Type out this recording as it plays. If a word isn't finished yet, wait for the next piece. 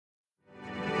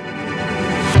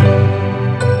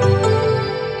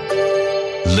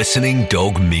Listening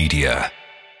Dog Media.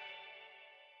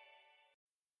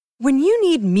 When you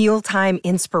need mealtime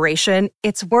inspiration,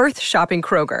 it's worth shopping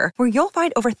Kroger, where you'll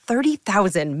find over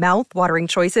 30,000 mouth-watering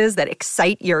choices that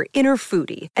excite your inner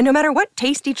foodie. And no matter what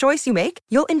tasty choice you make,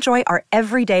 you'll enjoy our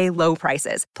everyday low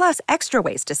prices, plus extra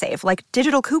ways to save, like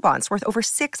digital coupons worth over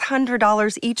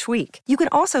 $600 each week. You can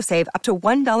also save up to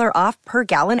 $1 off per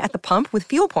gallon at the pump with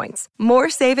fuel points. More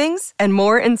savings and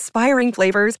more inspiring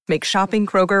flavors make shopping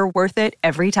Kroger worth it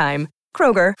every time.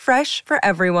 Kroger, fresh for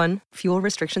everyone. Fuel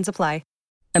restrictions apply.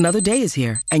 Another day is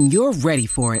here, and you're ready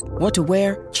for it. What to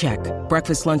wear? Check.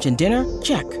 Breakfast, lunch, and dinner?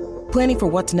 Check. Planning for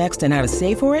what's next and how to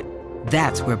save for it?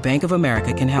 That's where Bank of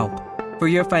America can help. For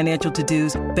your financial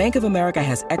to-dos, Bank of America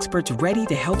has experts ready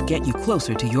to help get you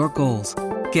closer to your goals.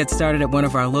 Get started at one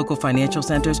of our local financial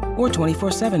centers or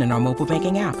 24/7 in our mobile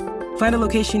banking app. Find a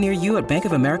location near you at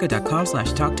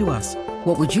bankofamerica.com/talktous.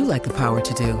 What would you like the power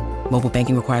to do? Mobile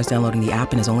banking requires downloading the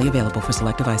app and is only available for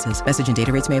select devices. Message and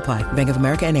data rates may apply. Bank of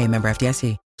America N.A., member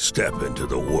FDIC. Step into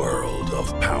the world of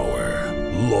power,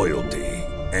 loyalty,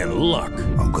 and luck.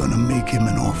 I'm gonna make him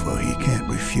an offer he can't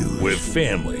refuse. With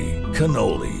family,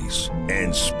 cannolis,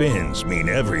 and spins mean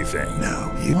everything.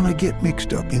 Now, you wanna get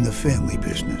mixed up in the family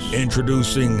business.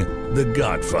 Introducing The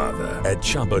Godfather at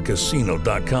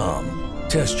ChumbaCasino.com.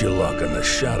 Test your luck in the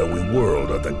shadowy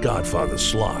world of The Godfather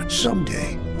slot.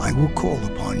 Someday, I will call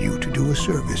upon you to do a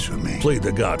service for me. Play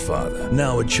The Godfather,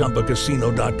 now at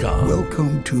ChumbaCasino.com.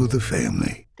 Welcome to the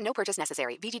family. No purchase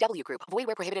necessary. VGW Group. Void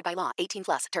where prohibited by law.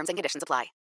 18+. Terms and conditions apply.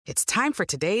 It's time for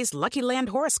today's Lucky Land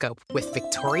horoscope with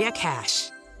Victoria Cash.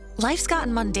 Life's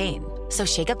gotten mundane, so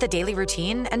shake up the daily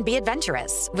routine and be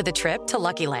adventurous with a trip to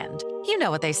Lucky Land. You know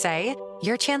what they say.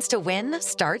 Your chance to win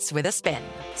starts with a spin.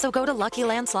 So go to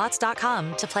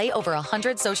LuckyLandSlots.com to play over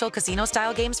 100 social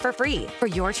casino-style games for free for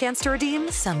your chance to redeem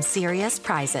some serious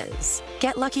prizes.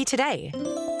 Get lucky today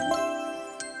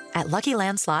at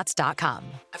LuckyLandSlots.com.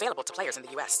 Available to players in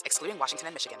the U.S., excluding Washington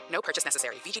and Michigan. No purchase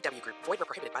necessary. VGW Group. Void where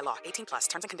prohibited by law. 18+.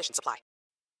 Terms and conditions apply.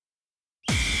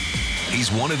 He's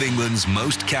one of England's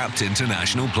most capped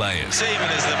international players.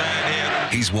 Seaman is the man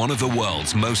here. He's one of the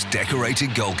world's most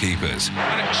decorated goalkeepers.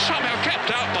 And it's somehow kept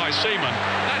out by Seaman.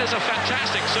 That is a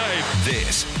fantastic save.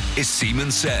 This is Seaman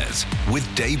Says with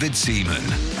David Seaman.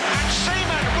 And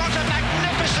Seaman, what a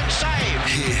magnificent save.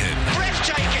 Hear him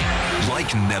Breathtaking.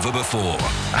 like never before.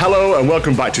 Hello and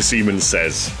welcome back to Seaman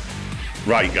Says.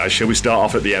 Right guys, shall we start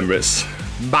off at the Emirates?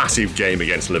 Massive game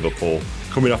against Liverpool,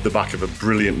 coming off the back of a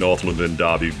brilliant North London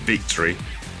derby victory.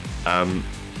 I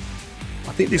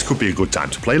think this could be a good time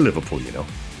to play Liverpool, you know.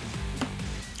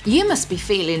 You must be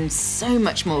feeling so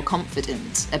much more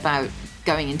confident about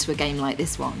going into a game like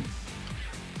this one.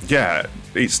 Yeah,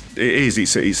 it is.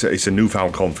 It's a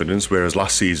newfound confidence, whereas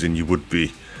last season you'd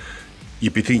be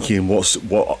thinking what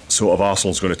sort of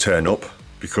Arsenal's going to turn up,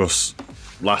 because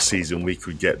last season we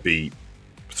could get beat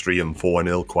 3 and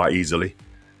 4-0 quite easily.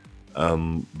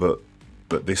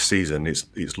 But this season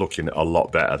it's looking a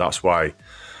lot better. That's why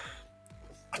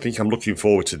I think I'm looking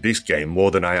forward to this game more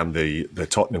than I am the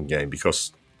Tottenham game,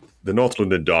 because the North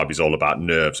London derby is all about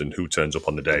nerves and who turns up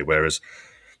on the day. Whereas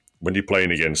when you're playing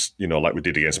against, like we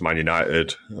did against Man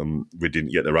United, we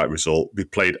didn't get the right result. We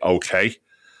played okay,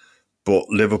 but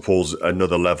Liverpool's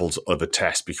another level of a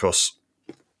test because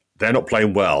they're not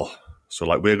playing well. So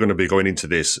we're going to be going into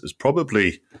this as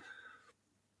probably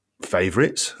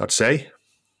favourites, I'd say.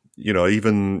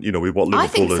 Even with what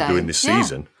Liverpool are doing this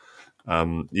season.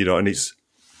 And it's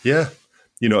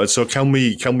and so can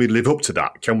we live up to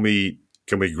that? Can we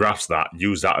grasp that,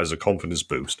 use that as a confidence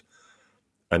boost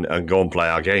and go and play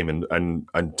our game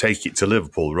and take it to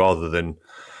Liverpool rather than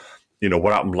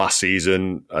what happened last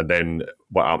season and then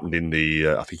what happened in the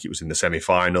I think it was in the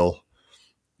semi-final.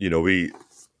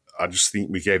 I just think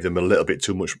we gave them a little bit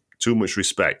too much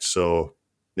respect. So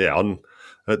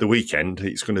at the weekend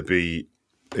it's going to be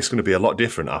a lot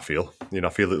different. I feel I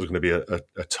feel that there's going to be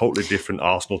a totally different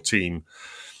Arsenal team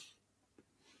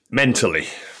mentally,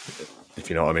 if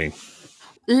you know what I mean.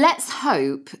 Let's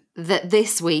hope that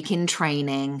this week in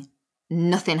training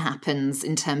nothing happens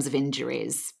in terms of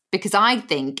injuries, because I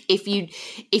think if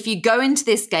you go into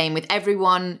this game with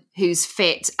everyone who's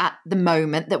fit at the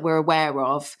moment that we're aware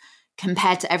of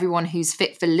compared to everyone who's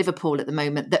fit for Liverpool at the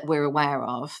moment that we're aware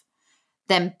of,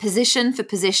 then position for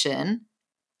position,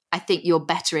 I think you're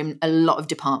better in a lot of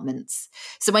departments.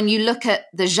 So when you look at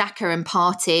the Xhaka and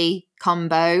Partey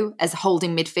combo as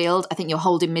holding midfield, I think your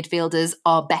holding midfielders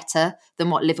are better than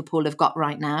what Liverpool have got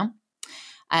right now.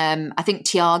 I think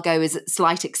Thiago is a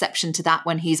slight exception to that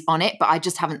when he's on it, but I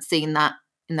just haven't seen that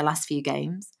in the last few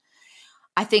games.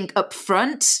 I think up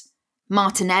front,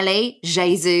 Martinelli,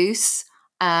 Jesus,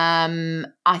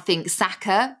 I think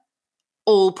Saka,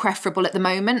 all preferable at the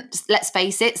moment. Let's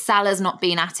face it, Salah's not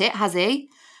been at it, has he?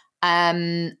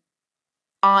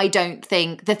 I don't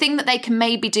think... The thing that they can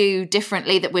maybe do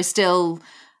differently that we're still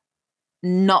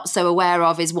not so aware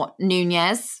of is what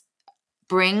Nunez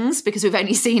brings, because we've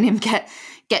only seen him get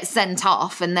sent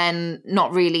off and then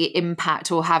not really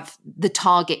impact or have the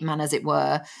target man, as it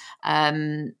were,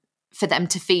 for them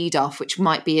to feed off, which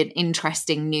might be an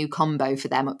interesting new combo for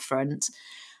them up front.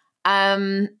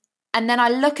 And then I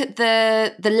look at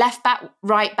the left back,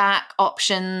 right back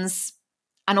options,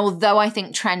 and although I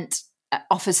think Trent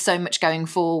offers so much going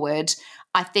forward,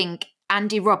 I think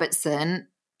Andy Robertson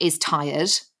is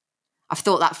tired. I've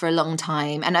thought that for a long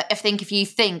time. And I think if you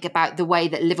think about the way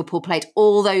that Liverpool played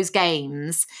all those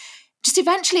games, just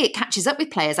eventually it catches up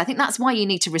with players. I think that's why you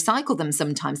need to recycle them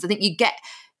sometimes. I think you get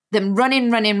them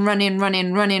running. And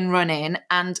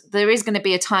there is going to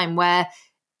be a time where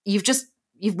you've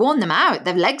worn them out.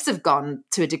 Their legs have gone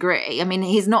to a degree. I mean,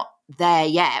 he's not there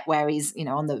yet where he's,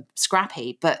 on the scrap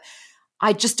heap, but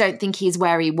I just don't think he's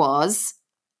where he was.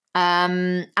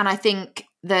 And I think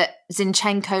that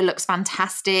Zinchenko looks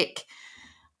fantastic.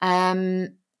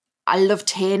 I love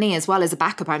Tierney as well as a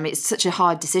backup. I mean, it's such a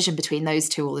hard decision between those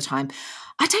two all the time.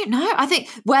 I don't know. I think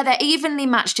where they're evenly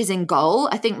matched is in goal.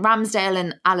 I think Ramsdale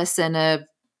and Alisson are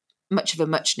much of a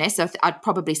muchness. So I'd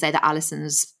probably say that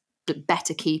Alisson's the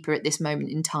better keeper at this moment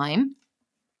in time.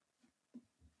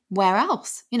 Where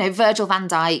else? Virgil van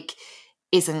Dijk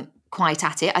isn't quite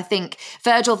at it. I think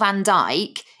Virgil van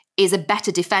Dijk is a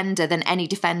better defender than any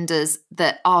defenders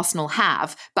that Arsenal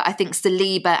have, but I think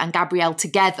Saliba and Gabriel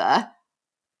together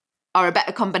are a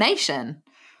better combination.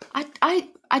 I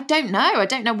don't know. I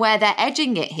don't know where they're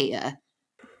edging it here.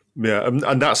 Yeah,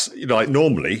 and that's like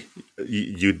normally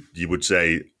you would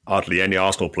say hardly any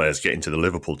Arsenal players get into the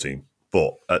Liverpool team,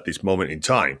 but at this moment in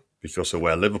time, because of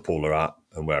where Liverpool are at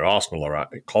and where Arsenal are at,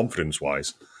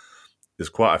 confidence-wise, there's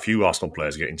quite a few Arsenal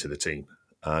players getting to the team,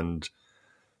 and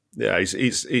yeah,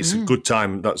 it's a good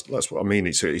time. That's what I mean.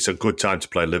 It's a good time to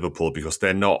play Liverpool because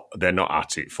they're not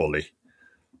at it fully.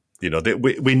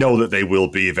 We know that they will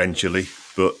be eventually,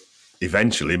 but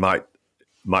eventually might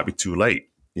be too late.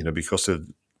 Because of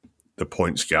the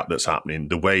points gap that's happening,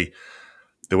 the way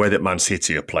that Man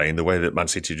City are playing, the way that Man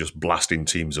City are just blasting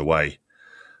teams away.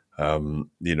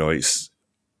 It's.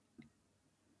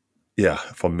 Yeah,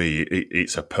 for me,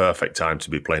 it's a perfect time to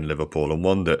be playing Liverpool, and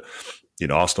one that,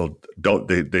 Arsenal don't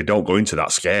go into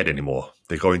that scared anymore.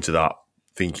 They go into that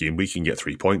thinking we can get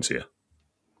 3 points here.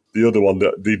 The other one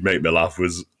that did make me laugh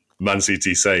was Man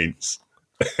City Saints.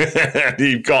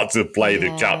 You've got to play the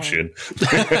caption.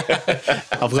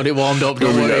 I've got it warmed up.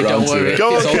 Don't worry.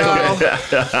 Go on, Cal. Go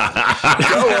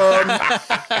on.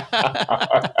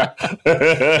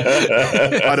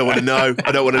 I don't want to know.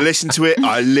 I don't want to listen to it.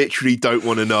 I literally don't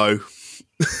want to know.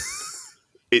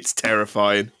 It's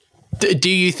terrifying. Do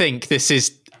you think this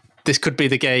could be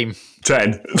the game?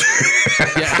 10. Yeah.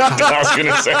 I was going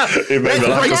to say, it made me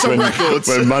laugh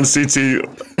when Man City.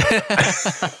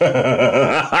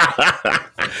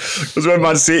 Because when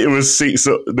Man City was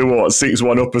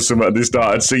 6-1 up or something, and they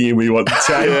started singing, "We want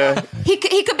 10." Yeah. He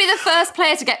could be the first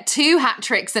player to get 2 hat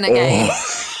tricks in a game.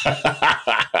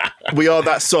 We are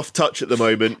that soft touch at the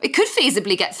moment. It could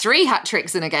feasibly get 3 hat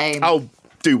tricks in a game. I'll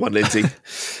do one, Lindsay.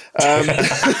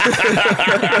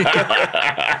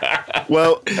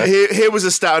 Well, here was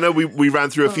a stat. I know we ran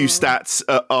through a few stats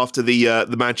after the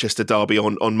Manchester derby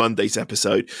on Monday's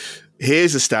episode.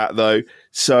 Here's a stat, though.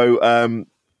 So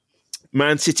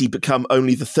Man City become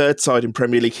only the 3rd side in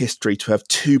Premier League history to have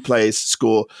 2 players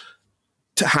score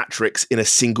hat-tricks in a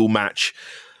single match.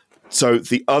 So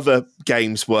the other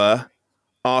games were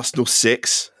Arsenal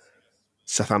 6,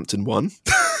 Southampton 1.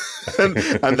 and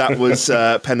that was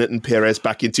Pennant and Pires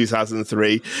back in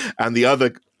 2003. And the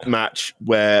other match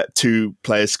where 2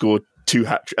 players scored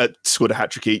a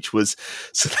hat-trick each was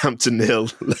Southampton 0,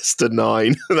 Leicester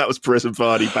 9. And that was Pires and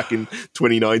Vardy back in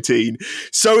 2019.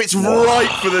 So it's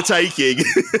ripe for the taking.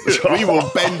 We will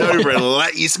bend over and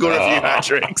let you score a few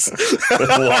hat-tricks.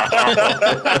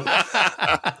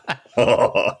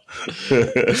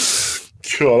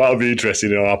 Cool, that'll be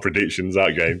interesting in our predictions,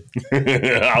 that game.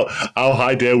 How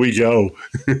high dare we go?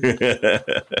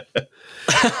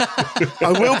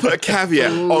 I will put a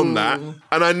caveat on that,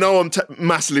 and I know I'm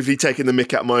massively taking the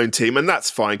mick out of my own team, and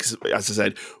that's fine, because as I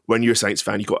said, when you're a Saints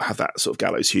fan, you've got to have that sort of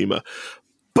gallows humour.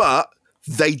 But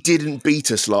they didn't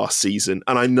beat us last season,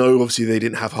 and I know obviously they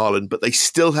didn't have Haaland, but they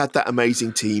still had that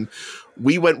amazing team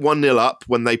We went 1-0 up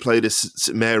when they played us at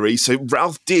St Mary, so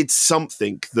Ralph did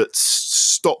something that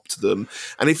stopped them.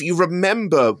 And if you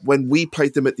remember when we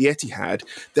played them at the Etihad,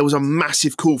 there was a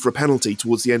massive call for a penalty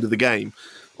towards the end of the game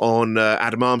on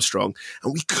Adam Armstrong,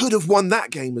 and we could have won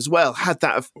that game as well had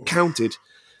that have counted.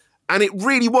 And it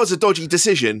really was a dodgy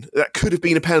decision. That could have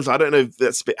been a penalty. I don't know if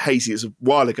that's a bit hazy. It's a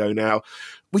while ago now.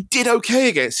 We did okay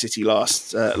against City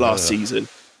last season.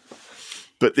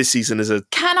 But this season is a...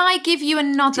 Can I give you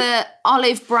another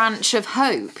olive branch of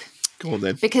hope? Go on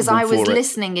then. Because I was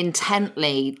listening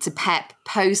intently to Pep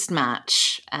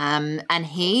post-match, and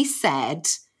he said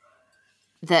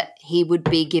that he would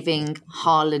be giving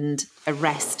Haaland a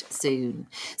rest soon.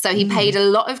 So he paid a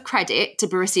lot of credit to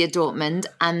Borussia Dortmund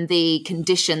and the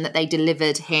condition that they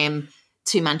delivered him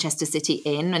to Manchester City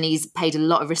in, and he's paid a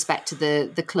lot of respect to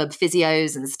the club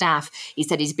physios and staff. He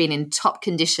said he's been in top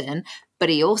condition, but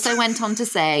he also went on to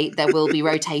say there will be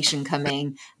rotation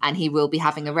coming and he will be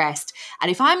having a rest.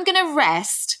 And if I'm going to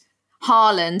rest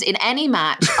Haaland in any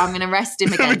match, I'm going to rest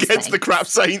him against the crap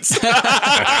Saints. Yeah,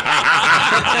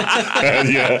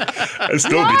 it's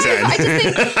still be 10.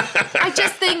 I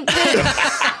just think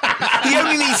that he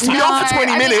only needs to be off for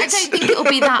 20 minutes. I don't think it'll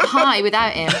be that high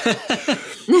without him.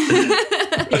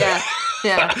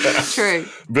 Yeah, true.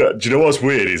 But do you know what's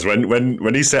weird is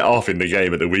when he set off in the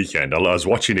game at the weekend, I was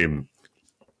watching him,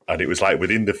 and it was like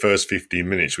within the first 15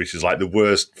 minutes, which is like the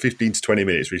worst, 15 to 20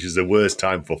 minutes, which is the worst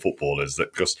time for footballers,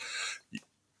 because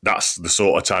that's the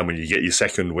sort of time when you get your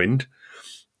second wind,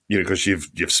 because you've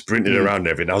sprinted around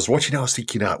everything. I was watching, I was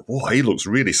thinking, whoa, he looks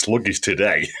really sluggish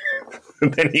today.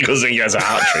 And then he goes and gets a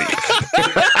hat-trick.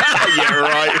 Yeah,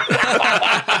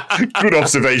 right. Good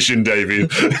observation,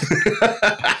 David.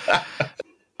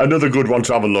 Another good one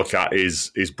to have a look at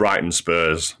is Brighton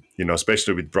Spurs,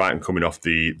 especially with Brighton coming off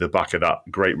the back of that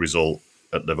great result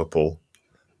at Liverpool,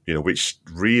 which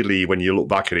really, when you look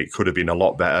back at it, could have been a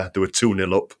lot better. They were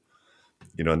 2-0 up,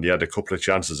 and they had a couple of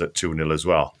chances at 2-0 as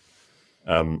well.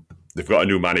 They've got a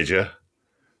new manager.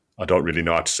 I don't really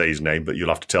know how to say his name, but you'll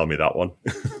have to tell me that one.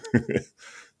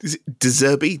 Is it De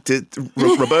Zerbi?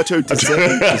 Roberto De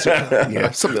Zerbi? Yeah,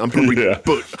 something. I'm probably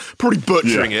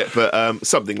butchering it, but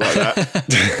something like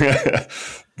that.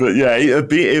 But yeah, it'd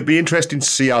be interesting to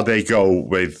see how they go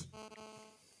with.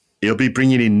 He'll be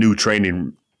bringing in new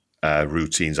training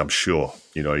routines, I'm sure.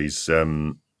 He's I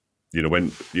know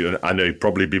he'll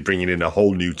probably be bringing in a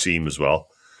whole new team as well.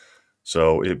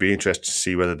 So it'd be interesting to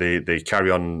see whether they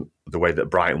carry on the way that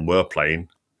Brighton were playing,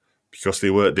 because they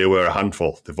were a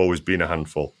handful. They've always been a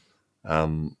handful.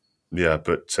 But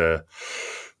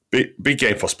big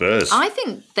game for Spurs. I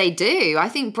think they do. I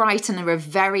think Brighton are a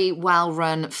very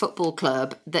well-run football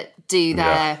club that do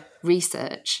their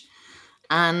research.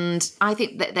 And I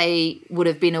think that they would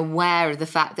have been aware of the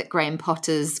fact that Graham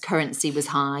Potter's currency was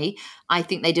high. I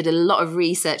think they did a lot of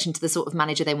research into the sort of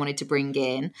manager they wanted to bring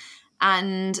in.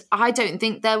 And I don't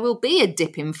think there will be a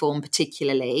dip in form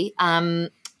particularly. I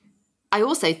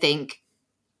also think,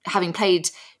 having played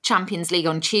Champions League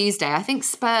on Tuesday, I think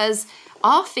Spurs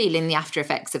are feeling the after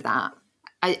effects of that.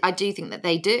 I do think that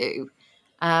they do.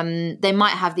 They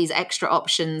might have these extra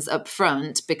options up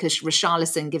front because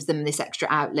Richarlison gives them this extra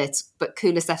outlet, but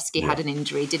Kulusevski had an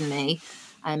injury, didn't he?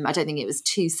 I don't think it was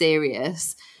too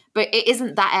serious. But it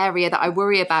isn't that area that I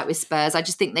worry about with Spurs. I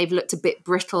just think they've looked a bit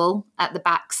brittle at the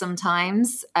back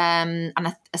sometimes. And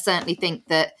I certainly think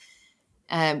that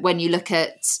when you look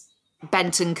at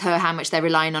Bentancur, how much they're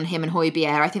relying on him and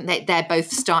Højbjerg, I think they're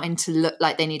both starting to look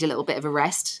like they need a little bit of a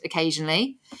rest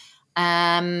occasionally.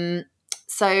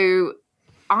 So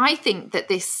I think that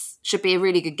this should be a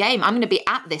really good game. I'm going to be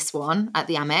at this one at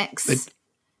the Amex.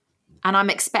 And I'm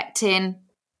expecting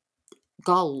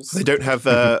goals. They don't have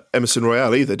Emerson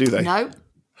Royale either, do they? No.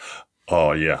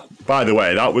 Oh, yeah. By the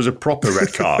way, that was a proper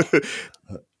red card.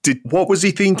 What was he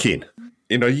thinking?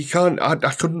 You can't. I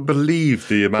couldn't believe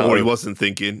the amount. What he wasn't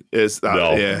thinking is that.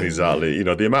 No, exactly.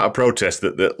 The amount of protest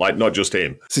that like not just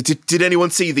him. So did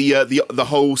anyone see the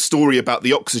whole story about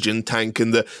the oxygen tank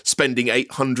and the spending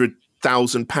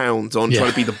 £800,000 on trying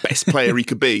to be the best player he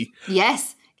could be?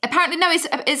 Yes. Apparently, no, he's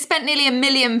spent nearly £1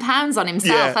 million on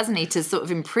himself, hasn't he, to sort of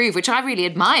improve, which I really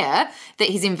admire that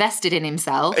he's invested in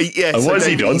himself. Yeah, and what has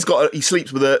he done? He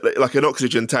sleeps with an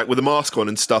oxygen tank with a mask on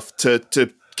and stuff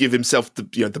to give himself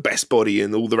the best body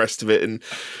and all the rest of it, and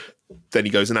then he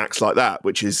goes and acts like that,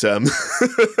 which is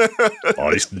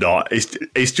it's not.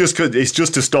 It's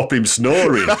just to stop him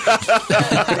snoring.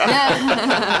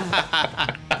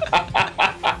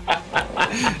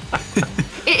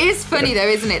 It is funny though,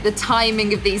 isn't it? The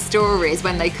timing of these stories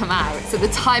when they come out. So the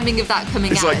timing of that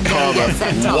coming out and then he gets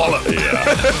sent off.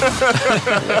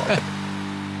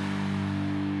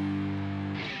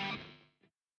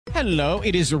 Hello,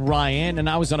 it is Ryan, and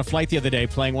I was on a flight the other day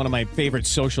playing one of my favorite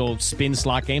social spin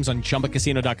slot games on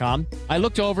ChumbaCasino.com. I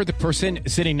looked over at the person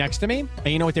sitting next to me, and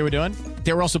you know what they were doing?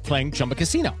 They were also playing Chumba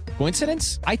Casino.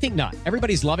 Coincidence? I think not.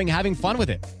 Everybody's loving having fun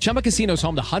with it. Chumba Casino is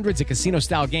home to hundreds of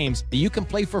casino-style games that you can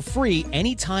play for free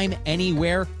anytime,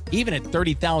 anywhere, even at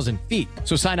 30,000 feet.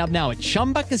 So sign up now at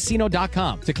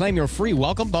ChumbaCasino.com to claim your free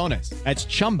welcome bonus. That's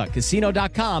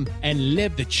ChumbaCasino.com and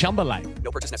live the Chumba life.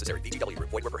 No purchase necessary. VGW Group.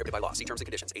 Void where prohibited by law. See terms and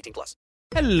conditions. 18+.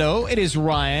 Hello, it is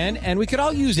Ryan, and we could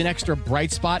all use an extra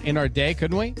bright spot in our day,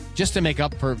 couldn't we? Just to make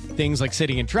up for things like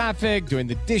sitting in traffic, doing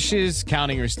the dishes,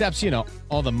 counting your steps,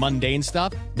 all the mundane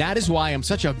stuff. That is why I'm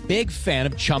such a big fan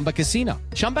of Chumba Casino.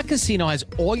 Chumba Casino has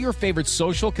all your favorite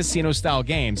social casino-style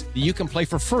games that you can play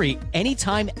for free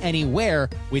anytime, anywhere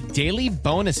with daily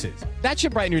bonuses. That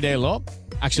should brighten your day a little.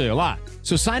 Actually, a lot.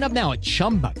 So sign up now at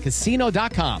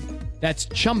ChumbaCasino.com. That's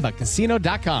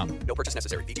ChumbaCasino.com. No purchase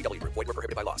necessary. VGW Group. Void where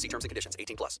prohibited by law. See terms and conditions.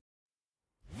 18+.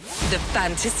 The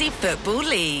Fantasy Football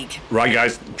League. Right,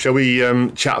 guys. Shall we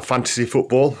chat fantasy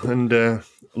football and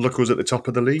look who's at the top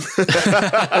of the league?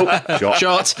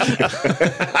 Shot.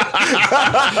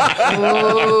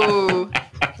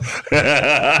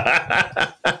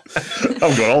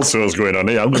 I've got all sorts going on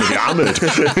here. I'm going to be hammered.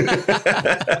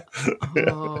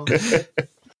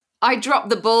 I dropped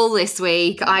the ball this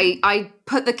week. I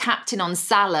put the captain on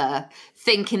Salah,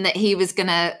 thinking that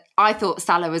I thought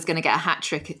Salah was going to get a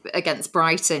hat-trick against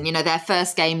Brighton. Their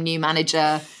first game, new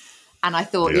manager. And I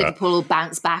thought Liverpool will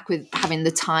bounce back with having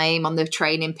the time on the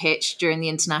training pitch during the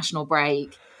international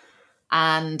break.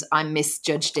 And I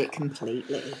misjudged it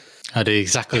completely. I do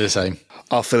exactly the same.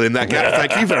 I'll fill in that gap.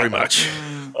 Thank you very much.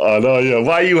 Oh, no, yeah.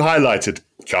 Why are you highlighted,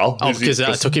 Carl? Because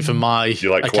I took it from my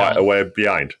You're like quite a way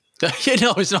behind. No,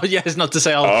 it's not. Yeah, it's not to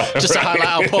say. Just to highlight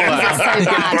how poor I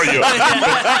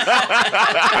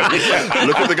am.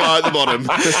 Look at the guy at the bottom.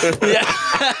 Yeah.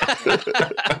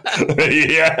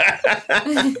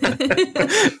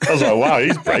 I was like, wow,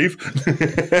 he's brave.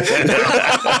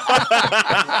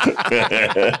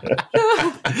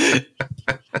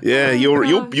 Yeah,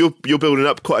 you're building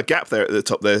up quite a gap there at the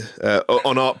top there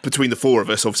between the four of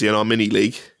us, obviously in our mini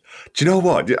league. Do you know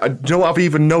what? What I've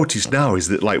even noticed now is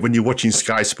that, like, when you're watching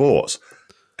Sky Sports,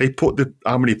 they put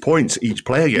how many points each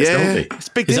player gets, don't they? It's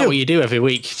a big deal. Is that what you do every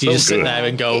week? You just sit there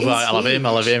and go, right, I'll have him.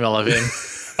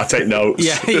 I take notes.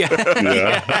 Yeah.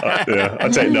 I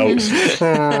take notes.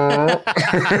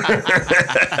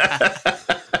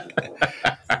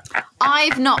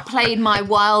 I've not played my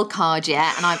wild card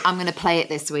yet, and I'm going to play it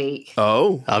this week.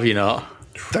 Oh. Have you not?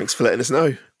 Thanks for letting us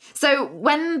know. So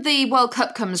when the World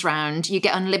Cup comes round, you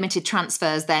get unlimited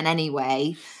transfers then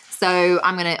anyway. So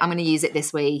I'm gonna use it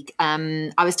this week.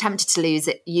 I was tempted to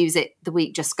use it the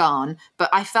week just gone, but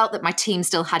I felt that my team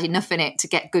still had enough in it to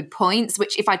get good points,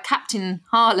 which if I'd captained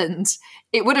Haaland,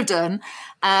 it would have done.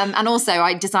 And also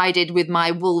I decided with my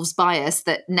Wolves bias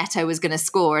that Neto was going to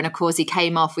score, and of course he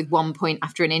came off with 1 point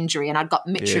after an injury, and I'd got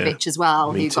Mitrovic as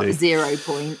well, who got 0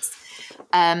 points.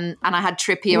 And I had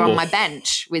Trippier on my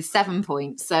bench with 7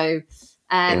 points. So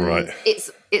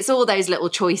it's all those little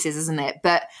choices, isn't it?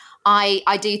 But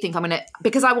I do think I'm going to,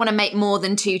 because I want to make more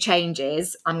than 2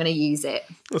 changes, I'm going to use it.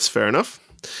 That's fair enough.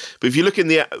 But if you look in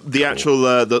the actual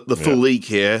the full league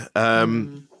here,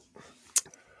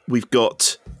 we've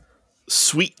got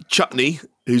Sweet Chutney,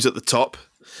 who's at the top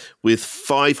with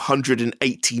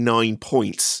 589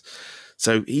 points.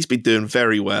 So he's been doing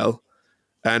very well.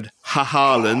 And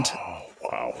Haaland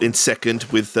in second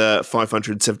with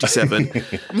 577.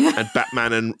 And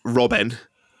Batman and Robin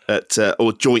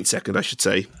or joint second, I should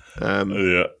say.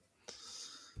 And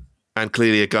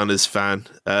clearly a Gunners fan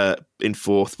in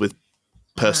fourth with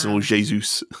personal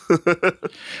Jesus.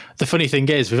 The funny thing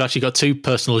is, we've actually got 2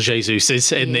 personal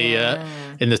Jesuses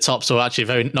in the top, so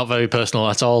actually not very personal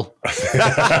at all.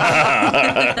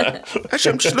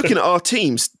 Actually, I'm just looking at our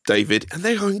teams, David, and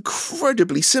they are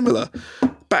incredibly similar.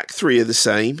 Back 3 are the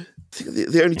same. I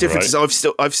think the only difference is I've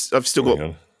still got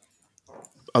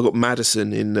I've got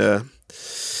Maddison in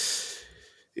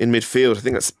midfield. I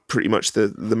think that's pretty much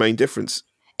the main difference.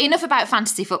 Enough about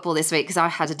fantasy football this week because I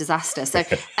had a disaster. So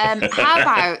how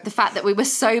about the fact that we were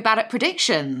so bad at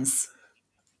predictions?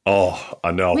 Oh,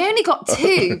 I know. We only got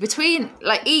 2 between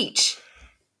each.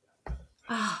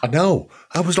 I know.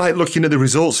 I was looking at the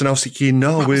results and I was thinking,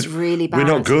 no, really bad. We're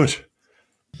not good.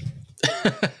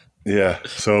 Yeah,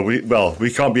 so we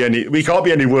can't be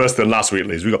any worse than last week,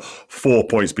 Liz. We got 4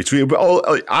 points between,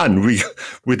 and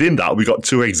within that we got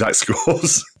 2 exact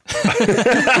scores.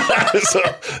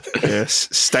 Yes,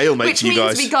 stalemate. Which you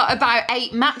guys. Means we got about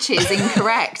 8 matches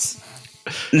incorrect.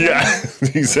 Yeah,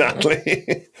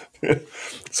 exactly.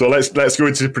 So let's go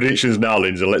into the predictions now,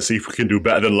 Lindsay. Let's see if we can do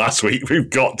better than last week. We've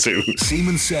got to.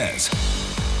 Seaman Says,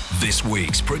 this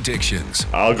week's predictions.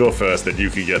 I'll go first, then you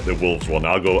can get the Wolves one.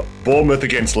 I'll go Bournemouth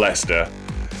against Leicester.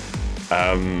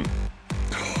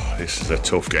 This is a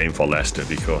tough game for Leicester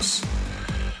because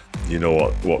you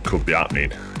know what could be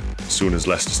happening. As soon as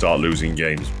Leicester start losing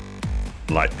games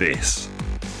like this,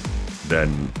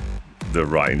 then the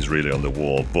writing's really on the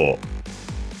wall. But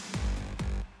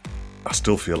I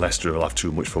still feel Leicester will have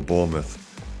too much for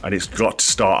Bournemouth, and it's got to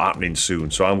start happening soon.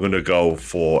 So I'm going to go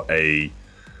for a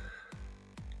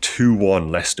 2-1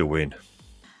 Leicester win.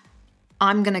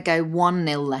 I'm going to go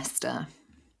 1-0 Leicester.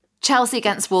 Chelsea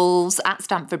against Wolves at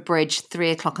Stamford Bridge,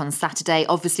 3:00 on Saturday.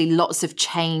 Obviously, lots of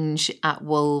change at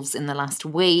Wolves in the last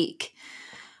week.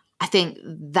 I think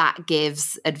that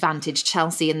gives advantage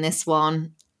Chelsea in this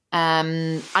one.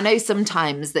 I know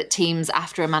sometimes that teams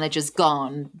after a manager's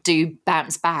gone do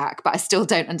bounce back, but I still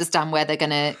don't understand where they're going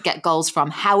to get goals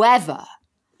from. However,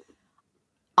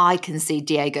 I can see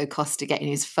Diego Costa getting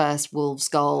his first Wolves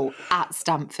goal at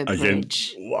Stamford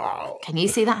Bridge. Wow. Can you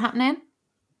see that happening?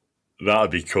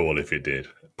 That'd be cool if it did.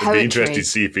 Poetry. It'd be interesting to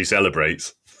see if he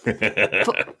celebrates.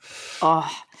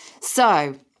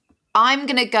 So I'm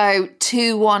going to go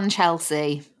 2-1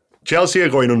 Chelsea. Chelsea are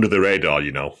going under the radar,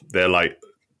 you know. They're like,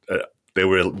 they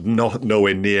were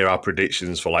nowhere near our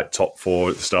predictions for like top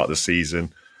 4 at the start of the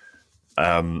season.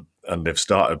 And they've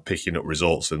started picking up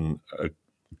results and a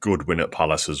good win at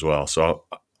Palace as well. So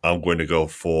I'm going to go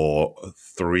for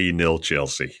 3-0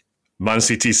 Chelsea. Man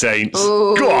City Saints.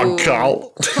 Ooh. Go on,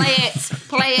 Carl. Play it.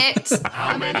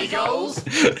 How many goals?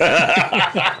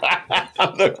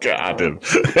 Look at Adam.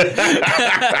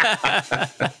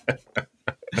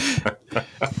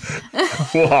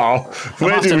 Wow.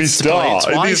 Where do we start?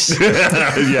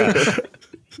 Yeah.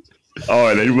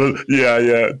 Oh, they will.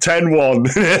 Yeah. 10-1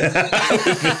 with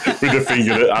the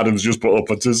finger that Adam's just put up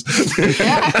at us.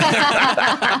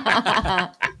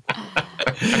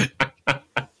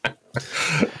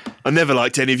 I never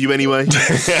liked any of you anyway.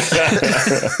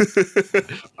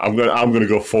 I'm gonna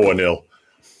go 4-0,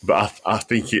 but I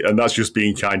think it, and that's just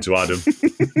being kind to Adam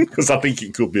because I think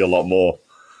it could be a lot more.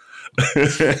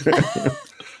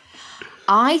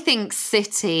 I think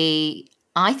City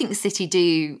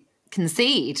do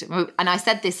concede, and I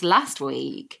said this last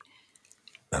week.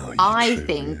 I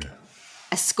think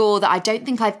a score that I don't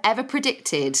think I've ever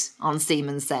predicted on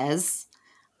Seaman Says.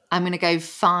 I'm going to go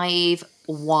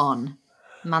 5-1.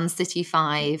 Man City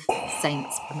 5,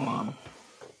 Saints 1.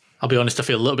 I'll be honest, I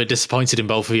feel a little bit disappointed in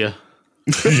both of you.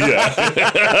 Yeah.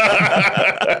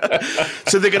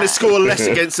 So they're going to score less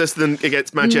against us than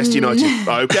against Manchester United.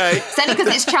 Okay. It's only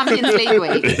because it's Champions League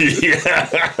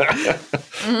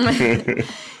week.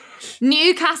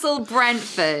 Newcastle,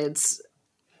 Brentford.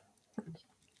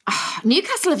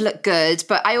 Newcastle have looked good,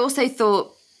 but I also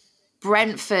thought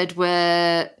Brentford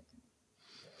were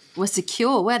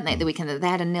secure, weren't they, the weekend? They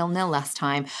had a 0-0 last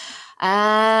time.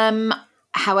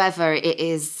 However, it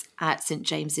is at St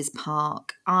James's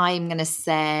Park. I'm going to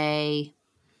say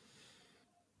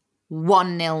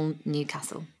 1-0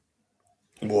 Newcastle.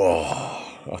 Whoa.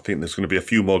 I think there's going to be a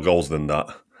few more goals than that.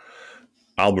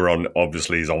 Almiron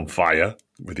obviously is on fire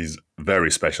with his very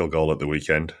special goal at the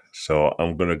weekend. So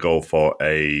I'm going to go for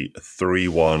a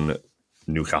 3-1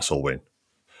 Newcastle win.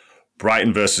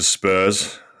 Brighton versus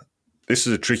Spurs. This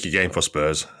is a tricky game for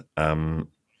Spurs.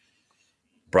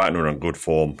 Brighton are on good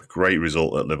form. Great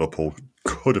result at Liverpool.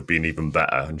 Could have been even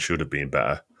better and should have been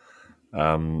better.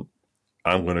 I'm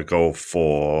going to go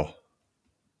for...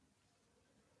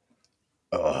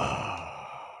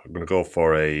 I'm going to go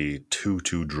for a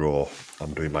 2-2 draw.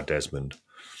 I'm doing my Desmond.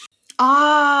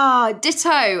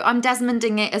 Ditto. I'm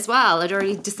Desmonding it as well. I'd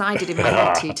already decided in my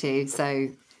head 2-2, so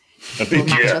we'll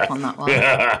match up on that one.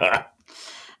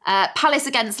 Palace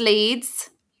against Leeds.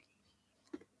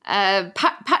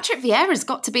 Patrick Vieira's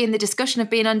got to be in the discussion of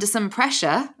being under some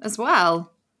pressure as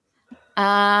well.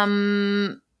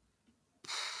 I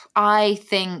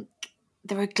think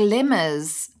there are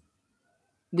glimmers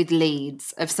with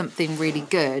Leeds of something really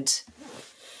good,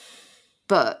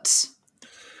 but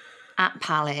at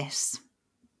Palace,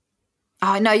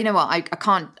 no, you know what? I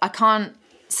can't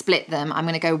split them. I'm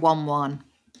going to go 1-1.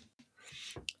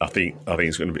 I think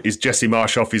it's going to be. Is Jesse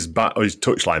Marsh off his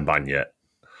touchline ban yet?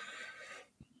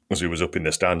 Because he was up in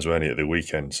the stands, weren't he, at the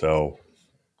weekend? So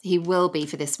he will be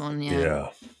for this one. Yeah.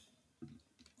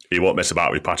 He won't mess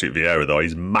about with Patrick Vieira though.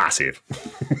 He's massive.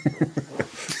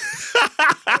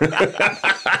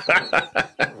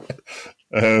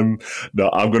 No,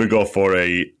 I'm going to go for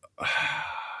a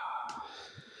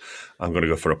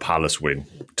Palace win.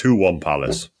 2-1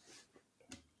 Palace.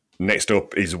 Next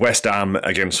up is West Ham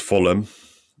against Fulham.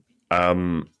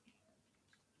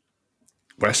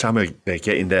 West Ham, they're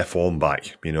getting their form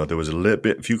back. You know, there was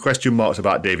a few question marks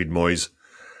about David Moyes.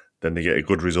 Then they get a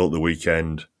good result the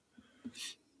weekend.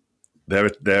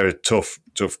 They're a tough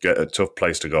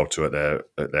place to go to at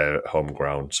their home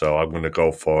ground. So I'm going to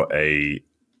go for a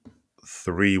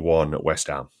 3-1 West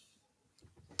Ham.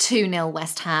 2-0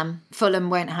 West Ham.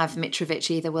 Fulham won't have Mitrovic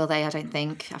either, will they? I don't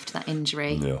think, after that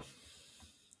injury. No.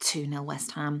 2-0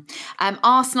 West Ham.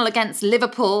 Arsenal against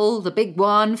Liverpool, the big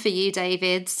one for you,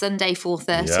 David. Sunday,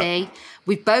 4:30. Yep.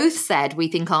 We've both said we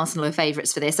think Arsenal are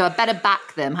favourites for this, so I better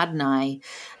back them, hadn't I?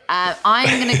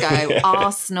 I'm going to go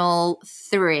Arsenal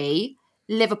 3,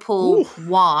 Liverpool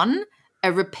 1,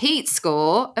 a repeat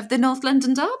score of the North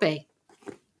London derby.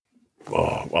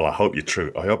 Oh, well, I hope you're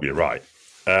true. I hope you're right.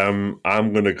 I'm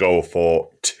going to go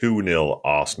for 2-0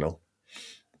 Arsenal.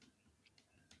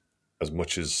 As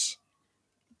much as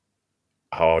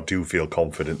how I do feel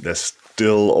confident, there's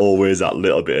still always that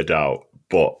little bit of doubt.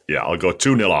 But yeah, I'll go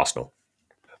 2-0 Arsenal.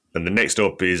 And the next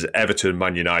up is Everton,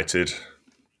 Man United.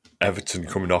 Everton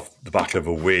coming off the back of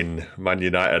a win. Man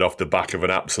United off the back of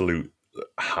an absolute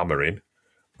hammering,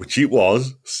 which it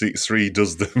was. 6-3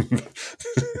 does them.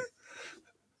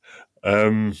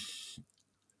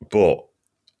 But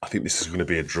I think this is going to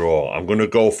be a draw. I'm going to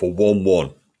go for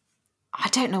 1-1. I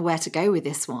don't know where to go with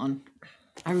this one.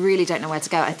 I really don't know where to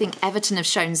go. I think Everton have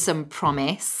shown some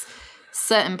promise.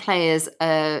 Certain players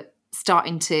are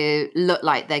starting to look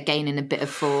like they're gaining a bit of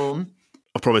form.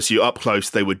 I promise you, up close,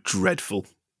 they were dreadful.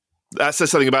 That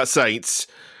says something about Saints.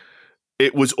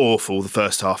 It was awful, the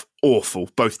first half. Awful,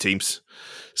 both teams.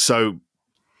 So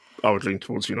I would lean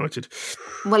towards United.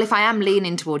 Well, if I am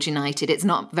leaning towards United, it's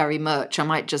not very much. I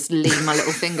might just lean my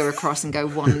little finger across and go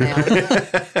 1-0.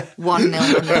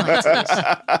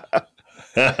 1-0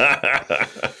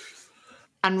 United.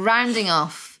 And rounding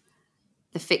off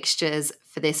the fixtures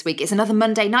for this week, it's another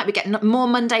Monday night. We get more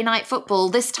Monday night football.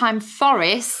 This time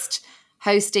Forest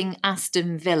hosting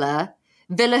Aston Villa.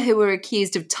 Villa, who were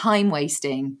accused of time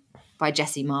wasting by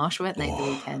Jesse Marsh, weren't they, the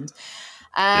weekend?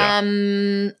 At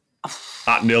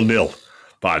 0-0,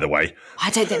 by the way. I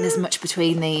don't think there's much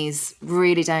between these.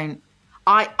 Really don't.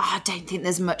 I don't think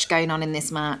there's much going on in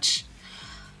this match.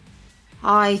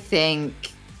 I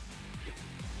think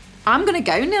I'm going to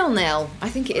go 0-0. I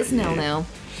think it is 0-0.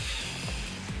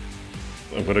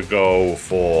 I'm going to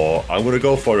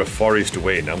go for a Forest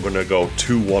win. I'm going to go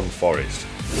 2-1 Forest.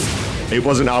 It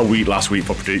wasn't our week last week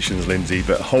for predictions, Lindsay,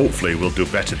 but hopefully we'll do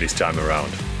better this time around.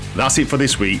 That's it for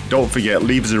this week. Don't forget,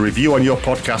 leave us a review on your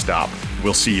podcast app.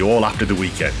 We'll see you all after the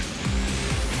weekend.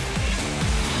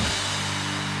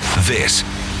 This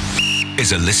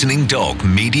is a Listening Dog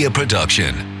media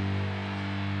production.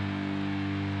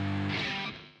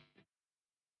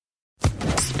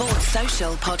 Sports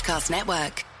Social Podcast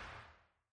Network.